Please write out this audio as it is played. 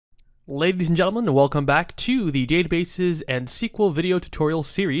Ladies and gentlemen, welcome back to the Databases and SQL video tutorial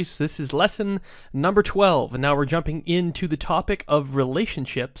series. This is lesson number 12, and now we're jumping into the topic of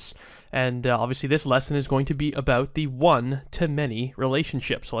relationships. And obviously this lesson is going to be about the one-to-many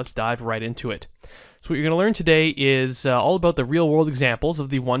relationship. So let's dive right into it. So what you're going to learn today is all about the real-world examples of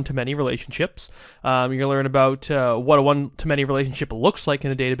the one-to-many relationships. You're going to learn about what a one-to-many relationship looks like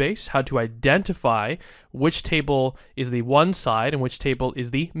in a database, how to identify which table is the one side and which table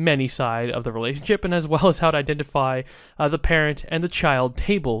is the many side of the relationship, and as well as how to identify the parent and the child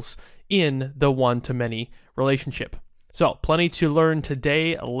tables in the one-to-many relationship. So, plenty to learn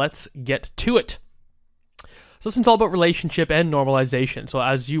today. Let's get to it. So this one's all about relationship and normalization. So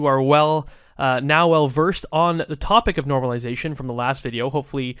as you are now well versed on the topic of normalization from the last video,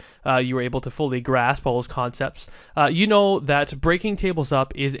 hopefully you were able to fully grasp all those concepts. You know that breaking tables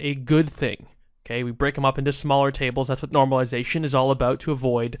up is a good thing. Okay, we break them up into smaller tables. That's what normalization is all about, to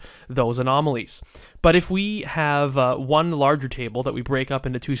avoid those anomalies. But if we have one larger table that we break up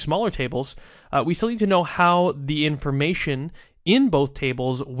into two smaller tables, we still need to know how the information in both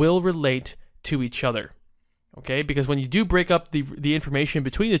tables will relate to each other. Okay, because when you do break up the information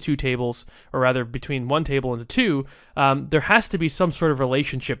between the two tables, or rather between one table and the two, there has to be some sort of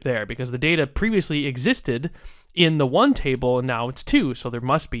relationship there, because the data previously existed in the one table and now it's two, so there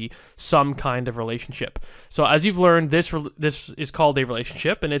must be some kind of relationship. So as you've learned, this is called a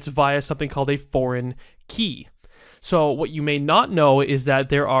relationship, and it's via something called a foreign key. So what you may not know is that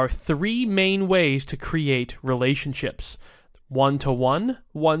there are three main ways to create relationships: one-to-one,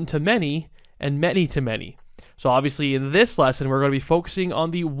 one-to-many, and many-to-many. So obviously in this lesson, we're going to be focusing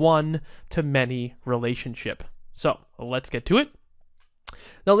on the one-to-many relationship. So let's get to it.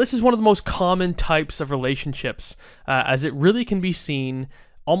 Now, this is one of the most common types of relationships, as it really can be seen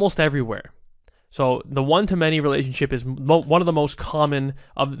almost everywhere. So the one-to-many relationship is one of the most common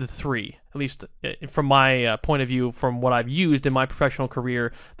of the three, at least from my point of view, from what I've used in my professional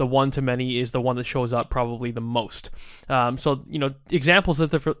career. The one-to-many is the one that shows up probably the most. So, examples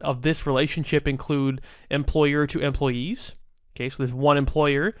of this relationship include employer to employees. Okay, so there's one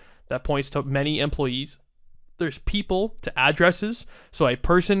employer that points to many employees. There's people to addresses, so a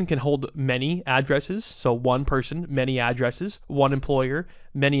person can hold many addresses, so one person, many addresses, one employer,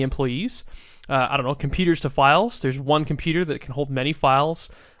 many employees. Computers to files, there's one computer that can hold many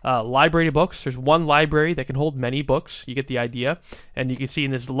files. Library to books, there's one library that can hold many books. You get the idea. And you can see in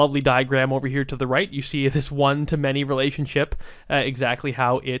this lovely diagram over here to the right, you see this one-to-many relationship, exactly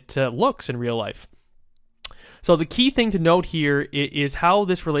how it looks in real life. So the key thing to note here is how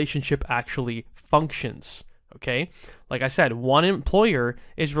this relationship actually functions. Okay, like I said, one employer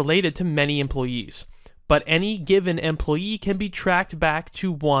is related to many employees, but any given employee can be tracked back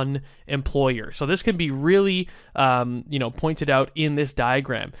to one employer. So this can be really, pointed out in this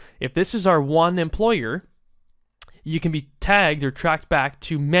diagram. If this is our one employer, you can be tagged or tracked back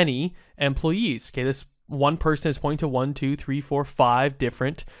to many employees. Okay, this one person is pointing to 1, 2, 3, 4, 5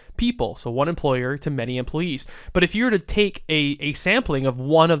 different people. So one employer to many employees. But if you were to take a sampling of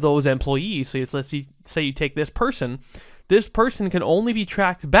one of those employees, so let's say you take this person can only be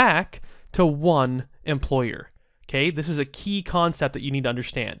tracked back to one employer. Okay, this is a key concept that you need to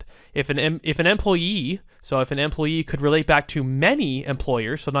understand. If an employee could relate back to many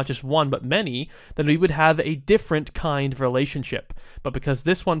employers, so not just one but many, then we would have a different kind of relationship. But because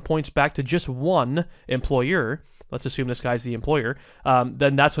this one points back to just one employer, let's assume this guy's the employer,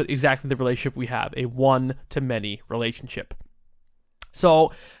 then that's exactly the relationship we have, a one-to-many relationship.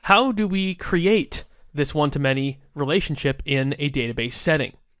 So how do we create this one-to-many relationship in a database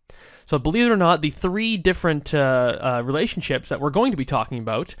setting? So believe it or not, the three different relationships that we're going to be talking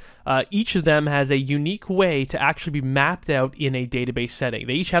about, each of them has a unique way to actually be mapped out in a database setting.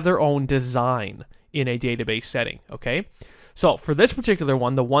 They each have their own design in a database setting, okay? So for this particular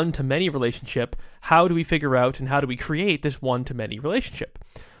one, the one-to-many relationship, how do we figure out and how do we create this one-to-many relationship?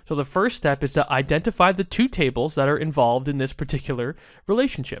 So the first step is to identify the two tables that are involved in this particular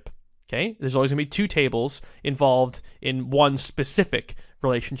relationship. Okay, there's always going to be two tables involved in one specific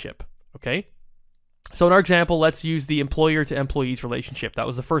relationship. Okay, so in our example, let's use the employer to employees relationship. That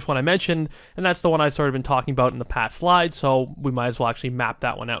was the first one I mentioned, and that's the one I've sort of been talking about in the past slides, so we might as well actually map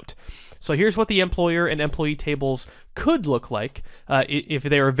that one out. So here's what the employer and employee tables could look like if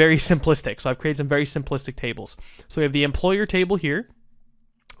they were very simplistic. So I've created some very simplistic tables. So we have the employer table here,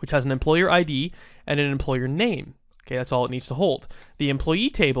 which has an employer ID and an employer name. Okay, that's all it needs to hold. The employee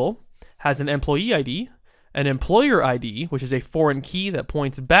table has an employee ID, an employer ID, which is a foreign key that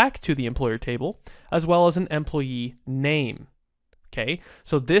points back to the employer table, as well as an employee name. Okay,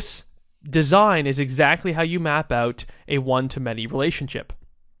 so this design is exactly how you map out a one-to-many relationship.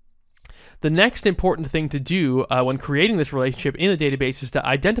 the next important thing to do when creating this relationship in the database is to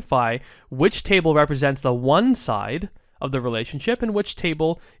identify which table represents the one side of the relationship and which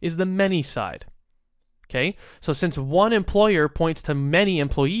table is the many side. Okay, so since one employer points to many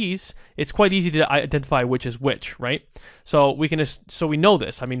employees, it's quite easy to identify which is which, right? So we know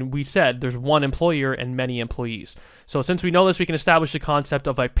this. I mean, we said there's one employer and many employees. So since we know this, we can establish the concept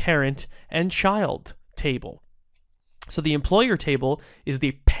of a parent and child table. So the employer table is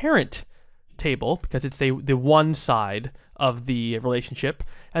the parent table because it's the one side of the relationship,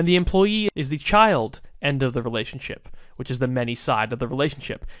 and the employee is the child end of the relationship, which is the many side of the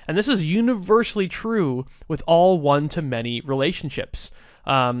relationship. And this is universally true with all one-to-many relationships.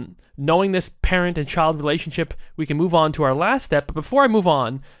 Knowing this parent and child relationship, we can move on to our last step. But before I move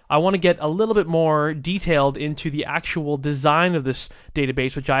on, I want to get a little bit more detailed into the actual design of this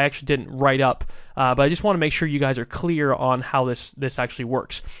database, which I actually didn't write up. But I just want to make sure you guys are clear on how this actually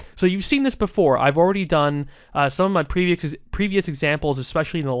works. So you've seen this before. I've already done some of my previous examples,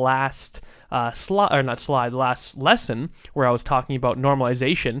 especially in the last the last lesson where I was talking about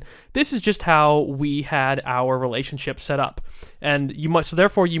normalization. This is just how we had our relationship set up, and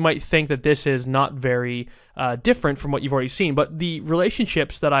therefore you might think that this is not very different from what you've already seen. But the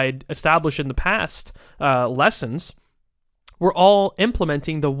relationships that I established in the past lessons were all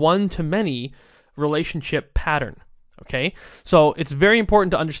implementing the one-to-many relationship pattern. Okay, so it's very important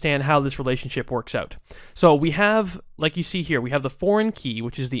to understand how this relationship works out. So we have, like you see here, we have the foreign key,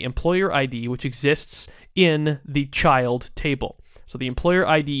 which is the employer ID, which exists in the child table. So the employer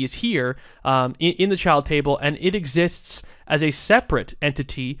ID is here in the child table, and it exists as a separate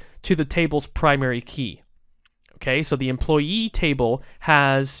entity to the table's primary key. Okay, so the employee table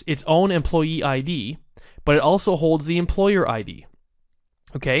has its own employee ID, but it also holds the employer ID.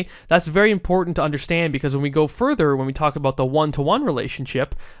 Okay, that's very important to understand because when we go further, when we talk about the one-to-one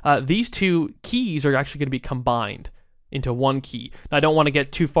relationship, these two keys are actually going to be combined into one key. Now, I don't want to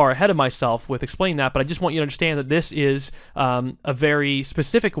get too far ahead of myself with explaining that, but I just want you to understand that this is a very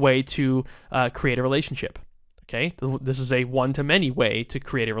specific way to create a relationship. Okay, this is a one-to-many way to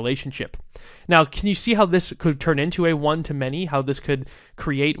create a relationship. Now, can you see how this could turn into a one-to-many, how this could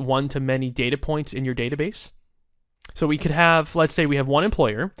create one-to-many data points in your database? So we could have, let's say we have one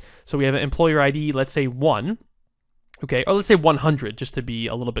employer. So we have an employer ID, let's say 1. Okay, or let's say 100, just to be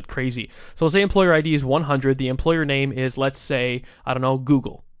a little bit crazy. So let's say employer ID is 100. The employer name is, let's say, I don't know,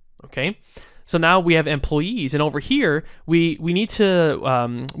 Google. Okay, so now we have employees, and over here we need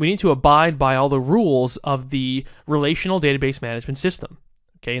to abide by all the rules of the relational database management system.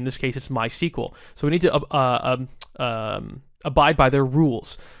 Okay, in this case it's MySQL. So we need to abide by their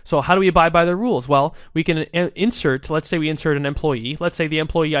rules. So how do we abide by their rules? Well, we can insert, let's say we insert an employee. Let's say the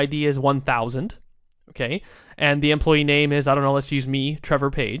employee ID is 1000, okay? And the employee name is, I don't know, let's use me,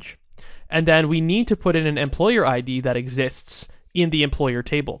 Trevor Page. And then we need to put in an employer ID that exists in the employer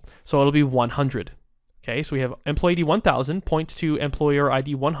table. So it'll be 100. Okay, so we have employee ID 1000 points to employer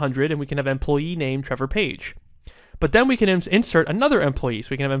ID 100, and we can have employee name Trevor Page. But then we can insert another employee. So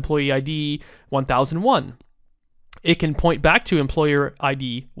we can have employee ID 1001. It can point back to employer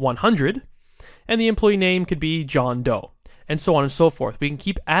ID 100, and the employee name could be John Doe, and so on and so forth. We can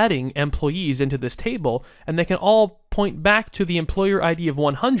keep adding employees into this table, and they can all point back to the employer ID of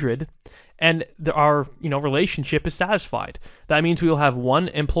 100, and our relationship is satisfied. That means we will have one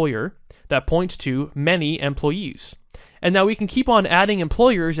employer that points to many employees. And now we can keep on adding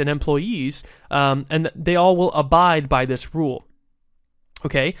employers and employees, and they all will abide by this rule.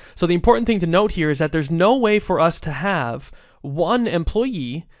 Okay, so the important thing to note here is that there's no way for us to have one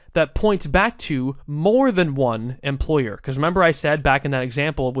employee that points back to more than one employer. Because remember I said back in that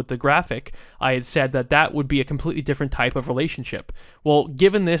example with the graphic, I had said that that would be a completely different type of relationship. Well,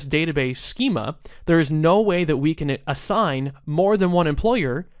 given this database schema, there is no way that we can assign more than one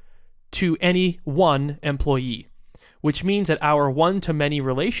employer to any one employee, which means that our one-to-many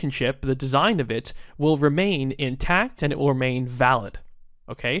relationship, the design of it, will remain intact and it will remain valid.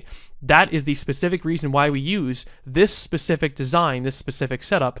 Okay, that is the specific reason why we use this specific design, this specific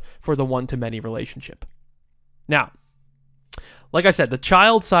setup for the one-to-many relationship. Now, like I said, the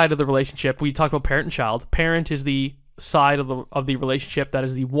child side of the relationship, we talked about parent and child. Parent is the side of the relationship that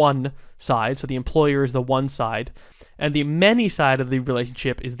is the one side, so the employer is the one side, and the many side of the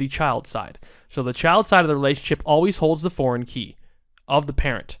relationship is the child side. So the child side of the relationship always holds the foreign key of the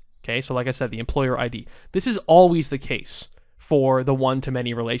parent. Okay, so like I said, the employer ID. This is always the case for the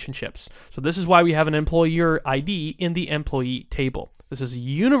one-to-many relationships. So this is why we have an employer ID in the employee table. This is a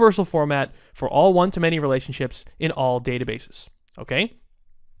universal format for all one-to-many relationships in all databases. Okay?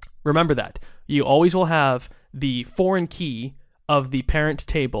 Remember that. You always will have the foreign key of the parent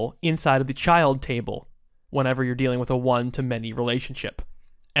table inside of the child table whenever you're dealing with a one-to-many relationship.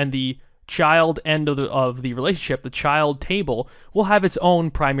 And the child end of the relationship, the child table, will have its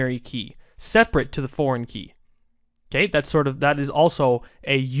own primary key, separate to the foreign key. Okay, that is also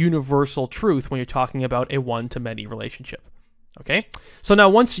a universal truth when you're talking about a one-to-many relationship. Okay, so now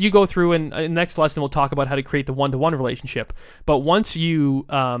once you go through, and in the next lesson we'll talk about how to create the one-to-one relationship, but once you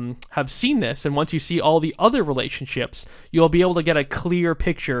have seen this, and once you see all the other relationships, you'll be able to get a clear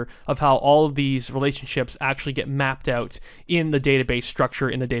picture of how all of these relationships actually get mapped out in the database structure,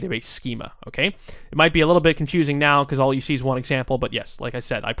 in the database schema. Okay, it might be a little bit confusing now because all you see is one example, but yes, like I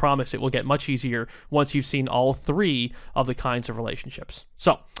said, I promise it will get much easier once you've seen all three of the kinds of relationships.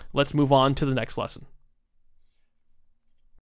 So let's move on to the next lesson.